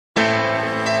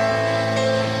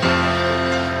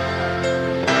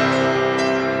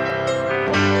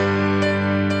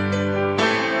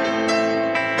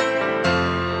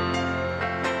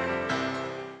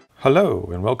Hello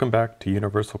and welcome back to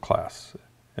Universal Class.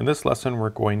 In this lesson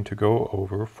we're going to go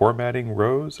over formatting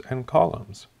rows and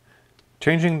columns.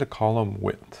 Changing the column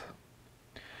width.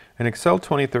 In Excel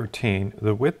 2013,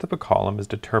 the width of a column is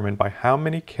determined by how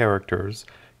many characters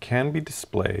can be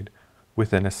displayed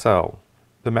within a cell.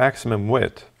 The maximum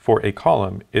width for a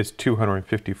column is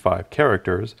 255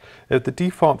 characters if the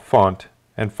default font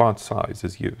and font size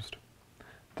is used.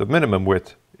 The minimum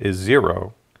width is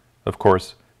 0. Of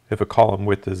course, if a column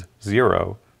width is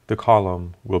 0, the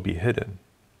column will be hidden.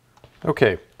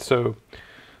 Okay, so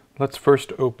let's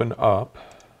first open up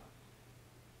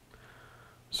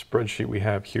a spreadsheet we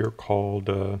have here called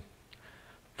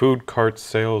Food Cart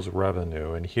Sales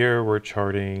Revenue. And here we're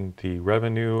charting the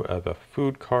revenue of a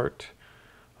food cart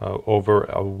over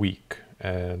a week.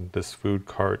 And this food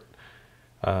cart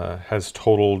has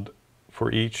totaled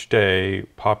for each day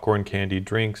popcorn, candy,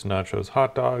 drinks, nachos,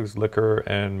 hot dogs, liquor,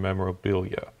 and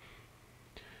memorabilia.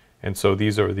 And so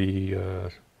these are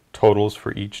the totals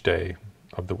for each day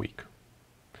of the week.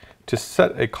 To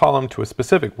set a column to a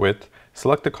specific width,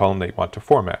 select the column that you want to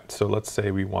format. So let's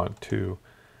say we want to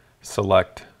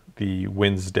select the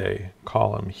Wednesday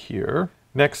column here.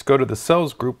 Next, go to the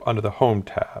Cells group under the Home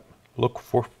tab. Look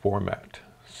for Format.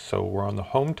 So we're on the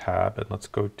Home tab, and let's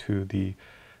go to the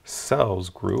Cells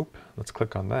group. Let's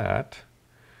click on that.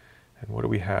 And what do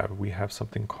we have? We have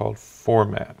something called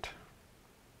Format.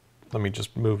 Let me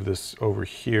just move this over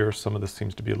here. Some of this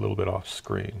seems to be a little bit off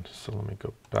screen. So let me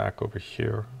go back over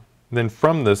here. And then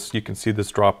from this, you can see this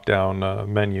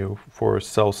drop-down menu for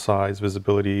cell size,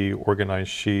 visibility,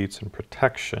 organized sheets, and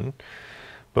protection.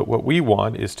 But what we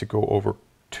want is to go over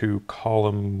to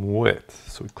column width.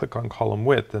 So we click on column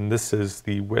width, and this is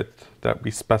the width that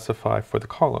we specify for the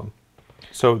column.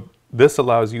 So this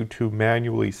allows you to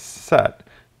manually set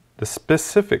the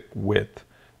specific width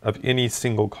of any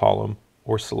single column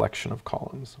or selection of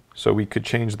columns. So we could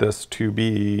change this to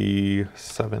be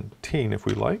 17 if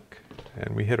we like,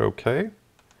 and we hit OK,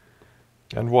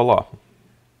 and voila.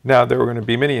 Now there are going to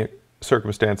be many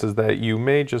circumstances that you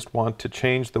may just want to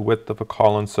change the width of a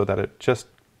column so that it just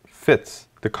fits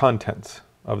the contents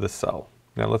of the cell.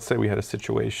 Now let's say we had a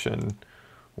situation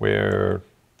where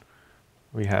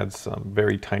we had some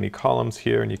very tiny columns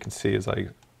here, and you can see as I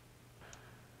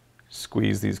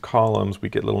squeeze these columns, we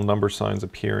get little number signs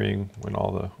appearing when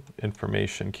all the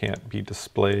information can't be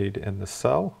displayed in the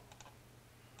cell.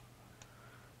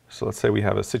 So let's say we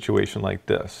have a situation like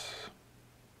this.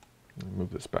 Let me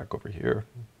move this back over here.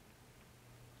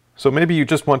 So maybe you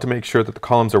just want to make sure that the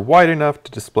columns are wide enough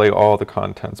to display all the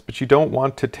contents, but you don't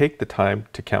want to take the time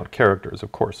to count characters.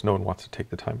 Of course, no one wants to take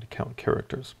the time to count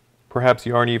characters. Perhaps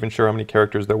you aren't even sure how many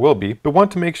characters there will be, but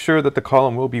want to make sure that the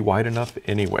column will be wide enough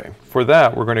anyway. For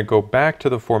that, we're going to go back to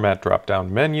the Format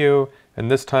drop-down menu,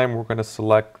 and this time we're going to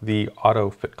select the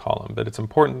AutoFit column. But it's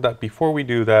important that before we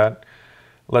do that,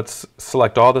 let's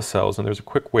select all the cells, and there's a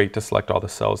quick way to select all the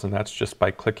cells, and that's just by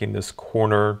clicking this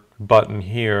corner button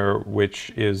here, which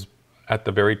is at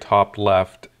the very top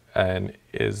left and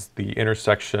is the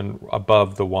intersection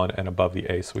above the 1 and above the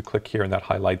A. So we click here, and that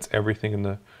highlights everything in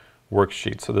the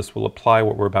worksheet. So this will apply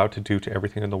what we're about to do to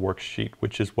everything in the worksheet,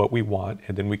 which is what we want.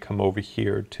 And then we come over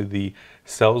here to the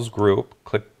Cells group,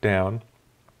 click down,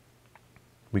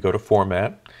 we go to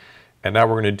Format, and now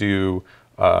we're going to do,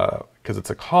 because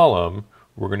it's a column,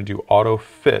 we're going to do Auto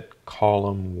Fit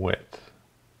column width.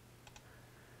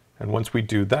 And once we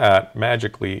do that,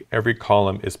 magically every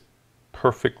column is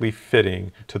perfectly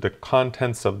fitting to the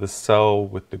contents of the cell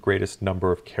with the greatest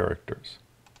number of characters.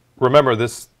 Remember,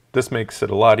 this makes it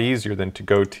a lot easier than to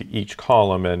go to each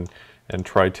column and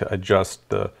try to adjust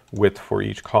the width for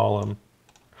each column.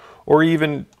 Or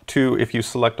even to, if you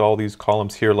select all these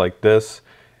columns here like this,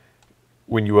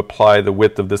 when you apply the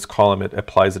width of this column, it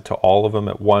applies it to all of them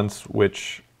at once,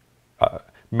 which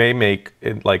may make,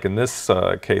 like in this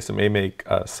case, it may make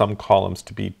some columns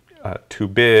to be too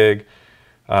big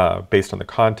based on the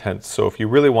contents. So if you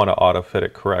really want to auto-fit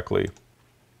it correctly,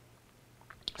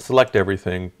 select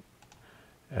everything,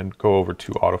 and go over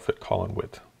to AutoFit column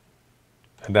width.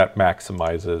 And that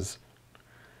maximizes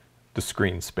the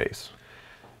screen space.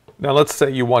 Now let's say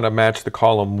you want to match the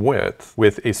column width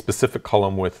with a specific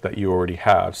column width that you already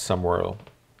have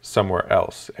somewhere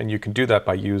else. And you can do that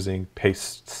by using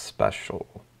Paste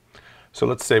Special. So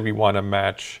let's say we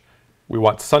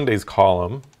want Sunday's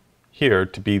column here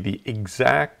to be the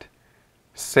exact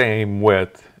same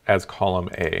width as column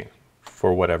A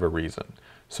for whatever reason.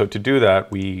 So to do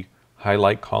that, we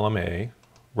highlight column A,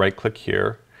 right click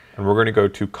here, and we're going to go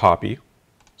to Copy.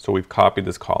 So we've copied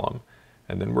this column.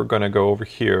 And then we're going to go over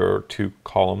here to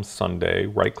column Sunday,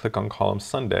 right click on column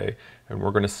Sunday, and we're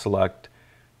going to select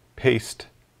Paste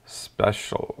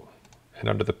special. And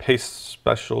under the paste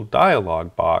special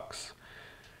dialog box,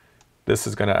 this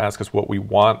is going to ask us what we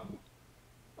want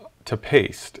to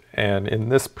paste. And in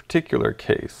this particular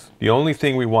case, the only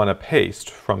thing we want to paste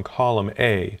from column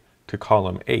A to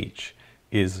column H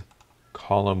is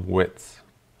column widths.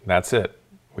 That's it.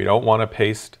 We don't want to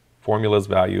paste formulas,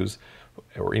 values,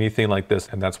 or anything like this,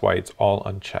 and that's why it's all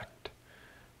unchecked.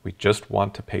 We just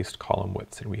want to paste column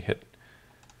widths, and we hit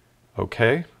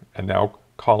OK. And now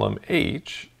column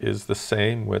H is the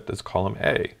same width as column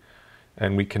A.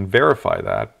 And we can verify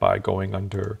that by going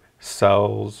under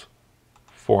Cells,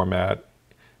 Format,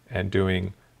 and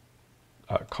doing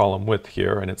column width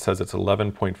here, and it says it's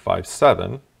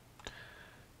 11.57.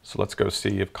 So let's go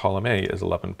see if column A is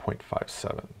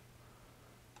 11.57.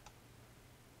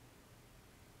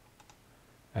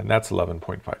 And that's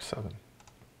 11.57.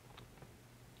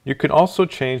 You can also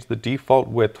change the default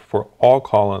width for all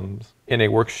columns in a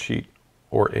worksheet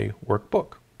or a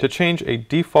workbook. To change a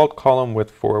default column width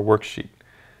for a worksheet,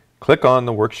 click on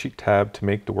the Worksheet tab to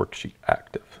make the worksheet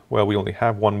active. Well, we only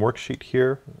have one worksheet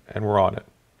here, and we're on it.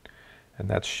 And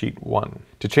that's sheet 1.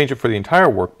 To change it for the entire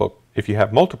workbook, if you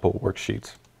have multiple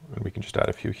worksheets, and we can just add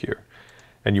a few here,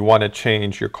 and you want to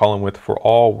change your column width for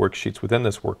all worksheets within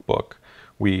this workbook,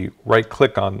 we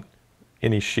right-click on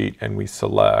any sheet and we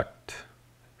select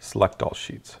all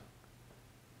sheets.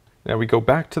 Now we go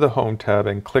back to the Home tab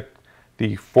and click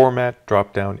the Format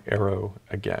drop-down arrow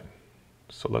again.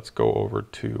 So let's go over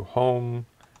to Home,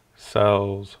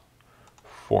 Cells,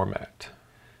 Format.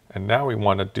 And now we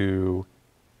want to do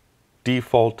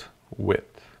default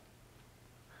width.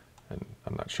 And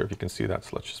I'm not sure if you can see that,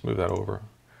 so let's just move that over.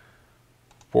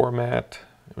 Format,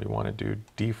 and we want to do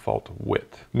default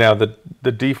width. Now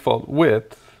the default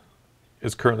width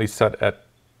is currently set at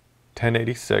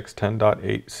 1086,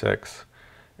 10.86,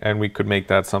 and we could make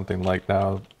that something like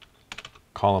now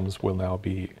columns will now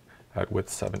be at width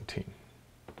 17.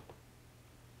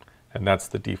 And that's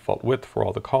the default width for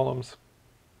all the columns.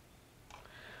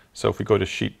 So if we go to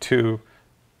sheet 2,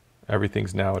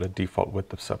 everything's now at a default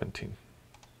width of 17.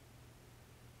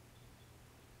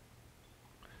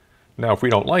 Now if we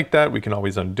don't like that, we can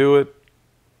always undo it.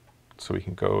 So we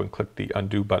can go and click the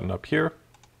undo button up here,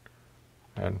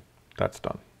 and that's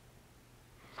done.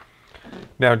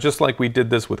 Now just like we did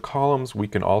this with columns, we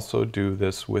can also do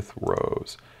this with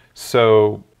rows.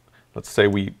 So let's say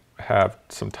we have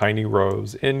some tiny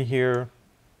rows in here,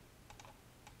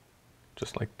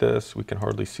 just like this. We can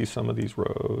hardly see some of these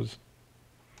rows.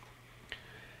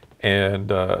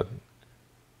 And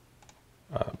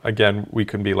again, we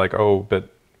can be like, oh,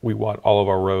 but we want all of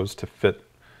our rows to fit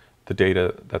the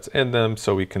data that's in them,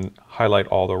 so we can highlight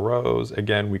all the rows.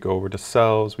 Again, we go over to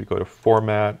Cells, we go to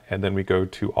Format, and then we go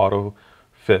to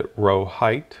AutoFit Row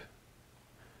Height.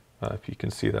 If you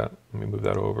can see that, let me move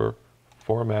that over.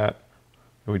 Format,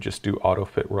 and we just do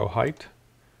AutoFit Row Height,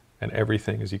 and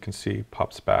everything, as you can see,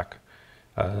 pops back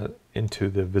into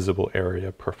the visible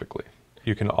area perfectly.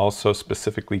 You can also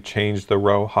specifically change the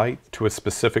row height to a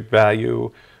specific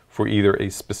value for either a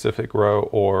specific row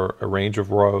or a range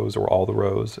of rows or all the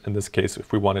rows. In this case,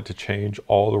 if we wanted to change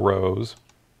all the rows,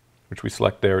 which we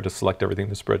select there to select everything in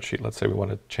the spreadsheet, let's say we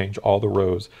want to change all the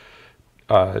rows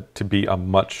to be a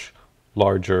much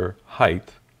larger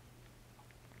height.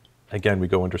 Again, we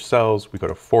go under Cells, we go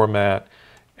to Format,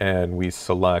 and we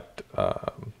select,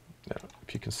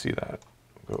 if you can see that,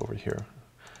 go over here.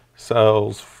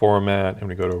 Cells, Format, and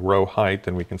we go to Row Height,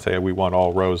 and we can say we want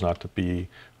all rows not to be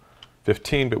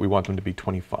 15, but we want them to be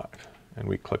 25. And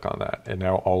we click on that, and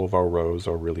now all of our rows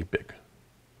are really big.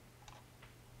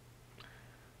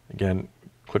 Again,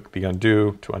 click the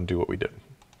undo to undo what we did.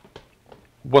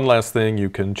 One last thing,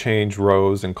 you can change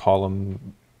rows and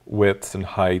column widths and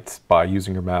heights by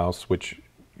using your mouse, which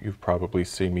you've probably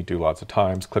seen me do lots of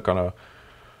times. Click on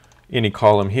any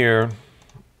column here,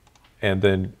 and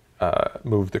then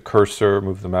move the cursor,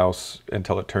 move the mouse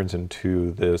until it turns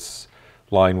into this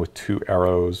line with 2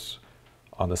 arrows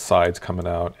on the sides coming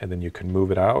out, and then you can move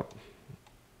it out,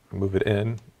 move it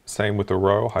in. Same with a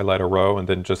row, highlight a row, and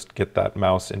then just get that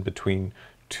mouse in between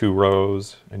 2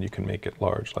 rows, and you can make it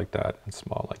large like that and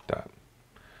small like that.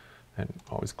 And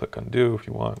always click undo if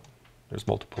you want. There's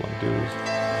multiple undos.